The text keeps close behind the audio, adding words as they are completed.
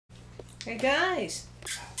Hey guys.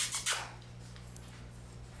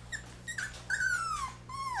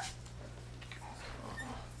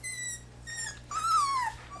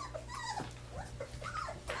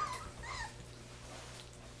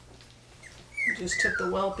 Just took the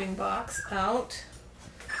whelping box out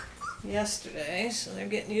yesterday, so they're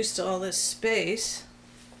getting used to all this space.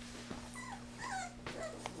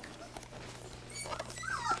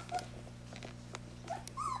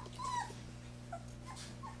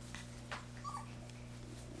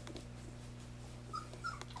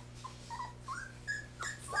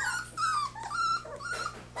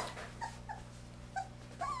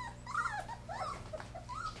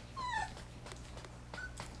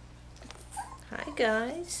 Hi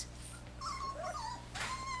guys.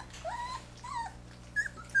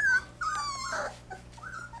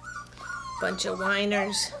 Bunch of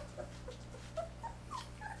whiners.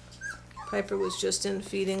 Piper was just in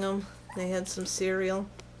feeding them. They had some cereal.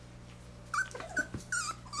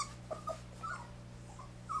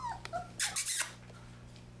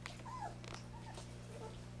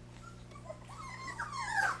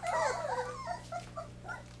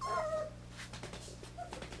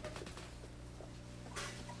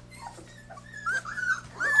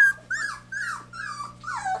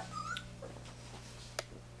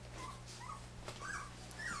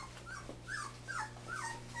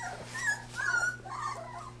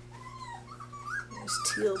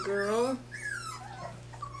 Teal girl.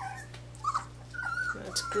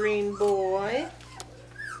 That's green boy.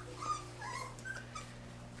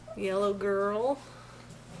 Yellow girl.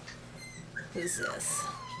 Who's this?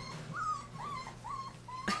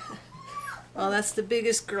 Oh, that's the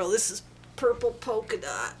biggest girl. This is purple polka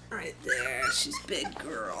dot right there. She's a big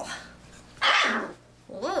girl.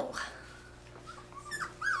 Whoa.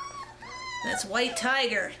 That's white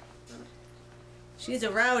tiger. She's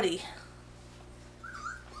a rowdy.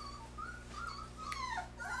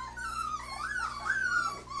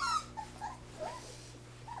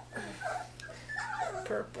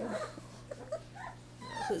 Purple.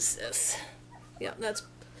 Who's this? Yep, that's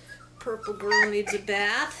purple girl needs a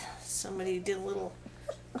bath. Somebody did a little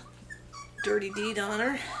dirty deed on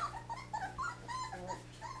her.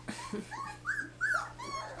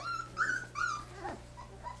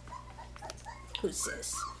 Who's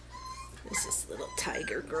this? This is little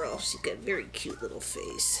tiger girl. She's got a very cute little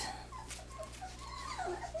face.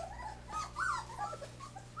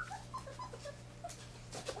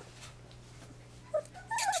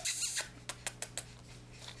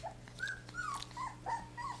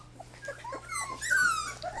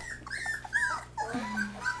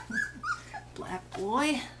 Black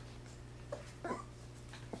boy.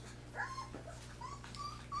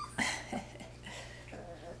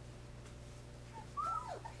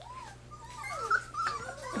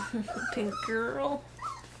 Pink girl.